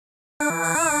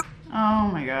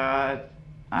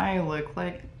I look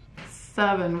like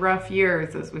 7 rough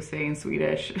years, as we say in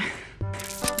Swedish.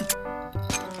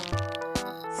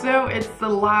 So it's the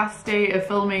last day of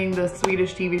filming the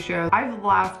Swedish TV show. I've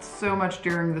laughed so much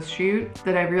during the shoot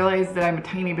that I realized that I'm a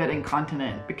tiny bit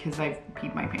incontinent because I've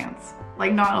peed my pants.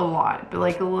 Like not a lot, but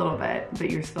like a little bit. But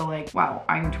you're still like, wow,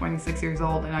 I'm 26 years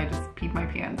old and I just peed my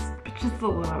pants. But just a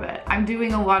little bit. I'm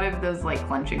doing a lot of those like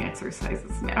clenching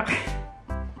exercises now.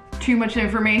 Too much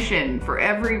information for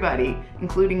everybody,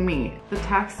 including me. The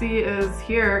taxi is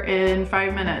here in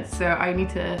 5 minutes, so I need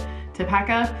to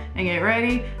pack up and get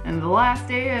ready, and the last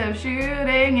day of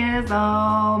shooting is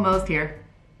almost here.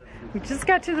 We just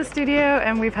got to the studio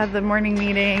and we've had the morning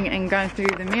meeting and gone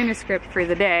through the manuscript for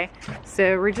the day.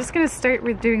 So we're just gonna start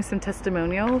with doing some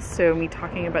testimonials, so me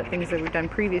talking about things that we've done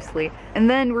previously. And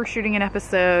then we're shooting an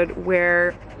episode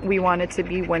where we want it to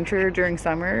be winter during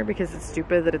summer because it's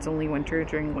stupid that it's only winter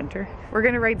during winter. We're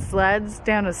gonna ride sleds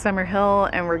down a summer hill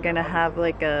and we're gonna have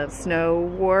like a snow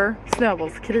war.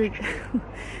 Snowballskrig.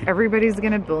 Everybody's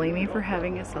gonna bully me for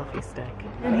having a selfie stick.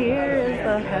 And here is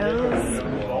the house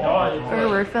where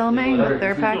we're filming.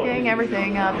 They're packing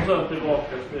everything up.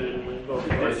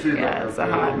 Yeah, it's a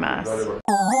hot mess. Oh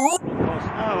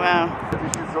wow.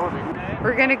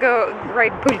 We're gonna go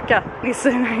ride pulka, Nisse,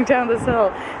 right down this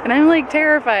hill. And I'm like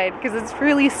terrified because it's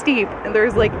really steep and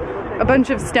there's like a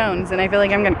bunch of stones and I feel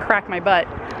like I'm gonna crack my butt.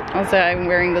 Also, I'm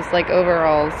wearing this like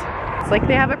overalls. It's like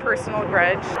they have a personal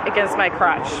grudge against my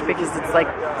crotch because it's like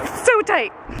so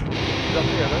tight.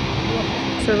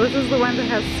 So this is the one that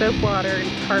has soap water and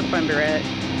tarp under it.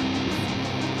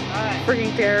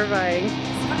 Freaking terrifying.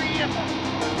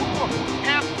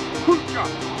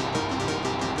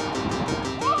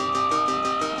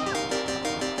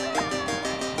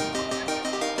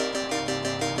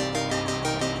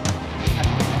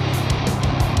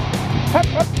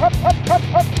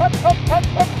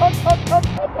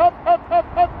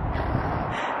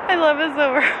 I love his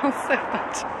overall so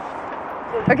much.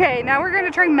 Okay, now we're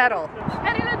gonna try metal.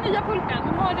 Här är den nya pulkan.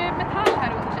 De har metall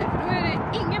här under sig, för då är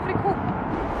det ingen friktion.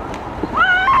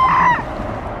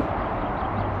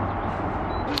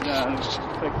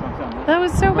 That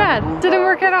was so bad. Didn't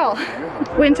work at all.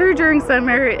 Winter during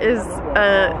summer is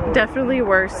definitely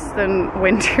worse than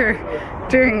winter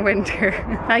during winter.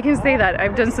 I can say that.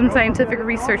 I've done some scientific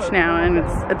research now and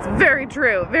it's very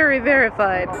true, very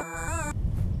verified.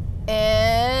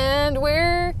 And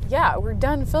we're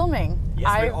done filming.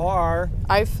 Yes, we are.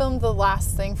 I filmed the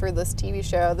last thing for this TV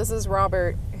show. This is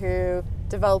Robert who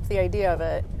developed the idea of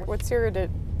it. What's your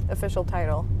official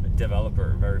title? A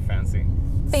developer, very fancy.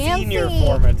 Fancy. Senior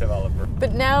format developer.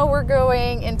 But now we're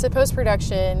going into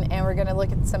post-production and we're gonna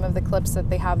look at some of the clips that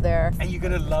they have there. And you're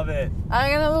gonna love it.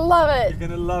 I'm gonna love it. You're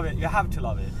gonna love it. You have to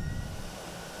love it.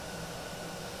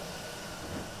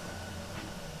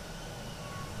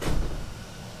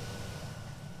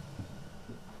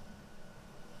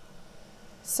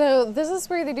 So this is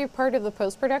where they do part of the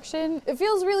post-production. It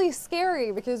feels really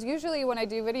scary because usually when I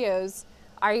do videos,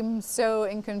 I'm so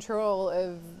in control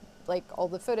of like all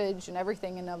the footage and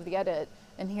everything and of the edit.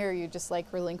 And here you're just like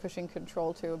relinquishing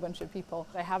control to a bunch of people.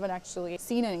 I haven't actually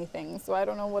seen anything, so I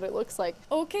don't know what it looks like.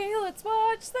 Okay, let's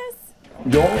watch this.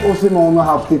 Jag och Simon har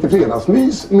haft lite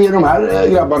fredagsmys med de här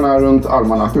grabbarna runt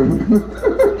armarna.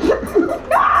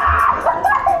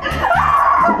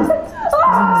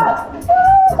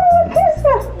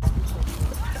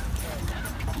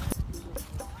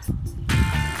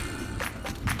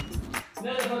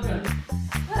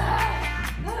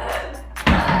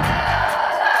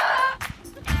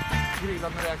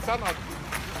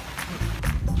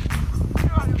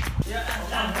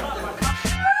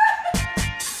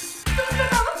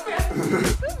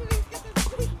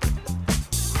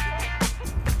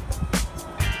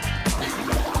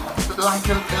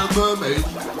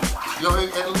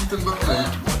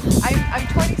 I'm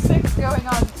 26 going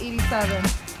on 87.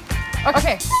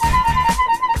 Okay.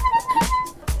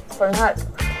 For that.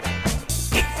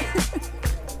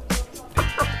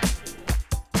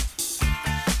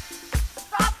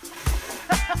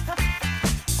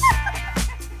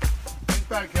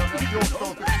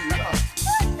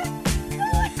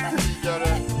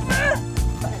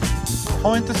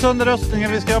 Ha inte sönder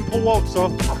röstningen, vi ska ha en på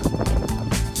också.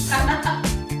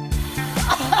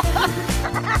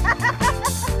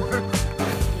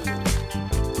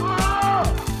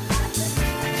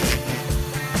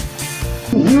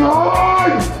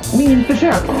 Min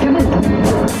försökskanin.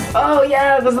 Oh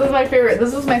yeah, this was my favorite.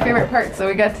 This was my favorite part. So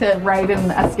we got to ride in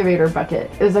an excavator bucket.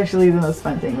 It was actually the most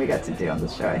fun thing we got to do on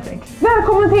this show, I think.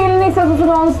 Välkommen till Nisse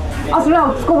Hallbergs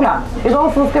astronautskola.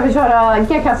 Idag så ska vi köra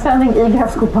GK-ställning i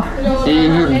grävskopa. I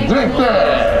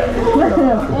helvete!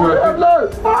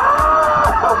 Jävlar!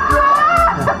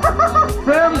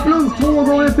 5 plus 2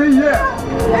 gånger 10.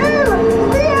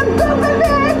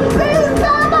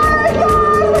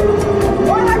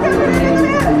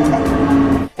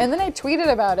 And then I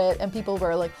tweeted about it and people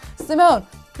were like, Simone,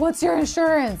 what's your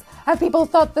insurance? Have people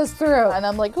thought this through? And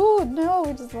I'm like, oh no,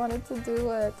 we just wanted to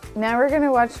do it. Now we're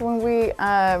gonna watch when we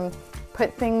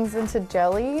put things into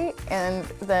jelly and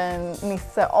then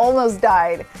Nisse almost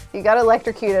died. He got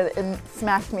electrocuted and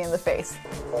smacked me in the face.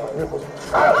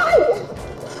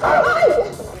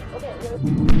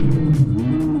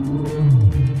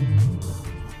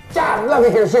 Jävlar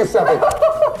vilken kyss jag fick!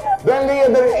 Den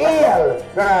leder el,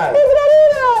 den här!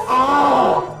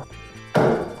 Ah!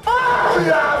 Ah,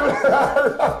 jävlar!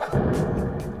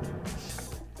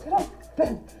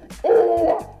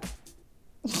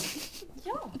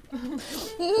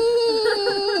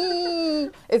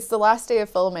 It's the last day of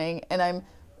filming and I'm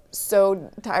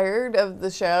so tired of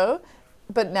the show,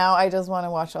 but now I just want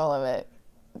to watch all of it.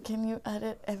 Can you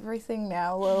edit everything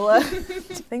now, Lola?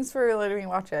 Thanks for letting me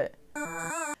watch it.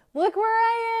 Look where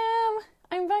I am!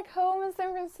 I'm back home in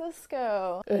San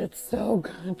Francisco. It's so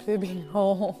good to be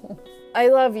home. I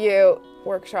love you,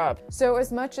 workshop. So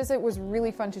as much as it was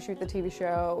really fun to shoot the TV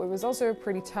show, it was also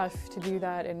pretty tough to do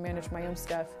that and manage my own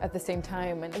stuff at the same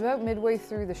time. And about midway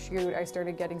through the shoot, I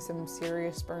started getting some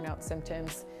serious burnout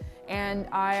symptoms. And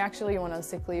I actually went on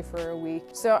sick leave for a week.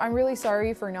 So I'm really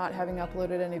sorry for not having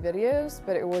uploaded any videos,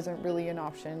 but it wasn't really an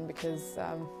option because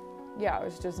yeah, I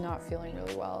was just not feeling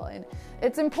really well. And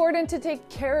it's important to take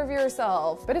care of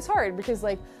yourself, but it's hard because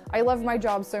like I love my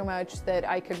job so much that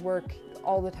I could work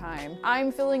all the time.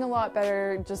 I'm feeling a lot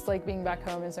better just like being back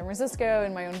home in San Francisco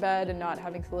in my own bed and not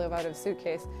having to live out of a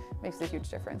suitcase makes a huge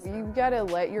difference. You've got to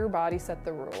let your body set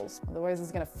the rules. Otherwise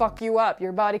it's gonna fuck you up.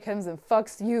 Your body comes and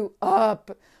fucks you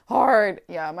up hard.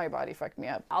 Yeah, my body fucked me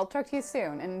up. I'll talk to you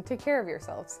soon and take care of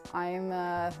yourselves. I'm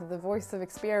the voice of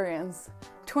experience.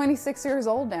 26 years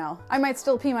old now. I might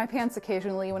still pee my pants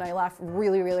occasionally when I laugh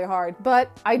really, really hard,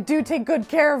 but I do take good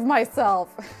care of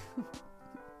myself.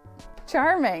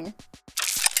 Charming.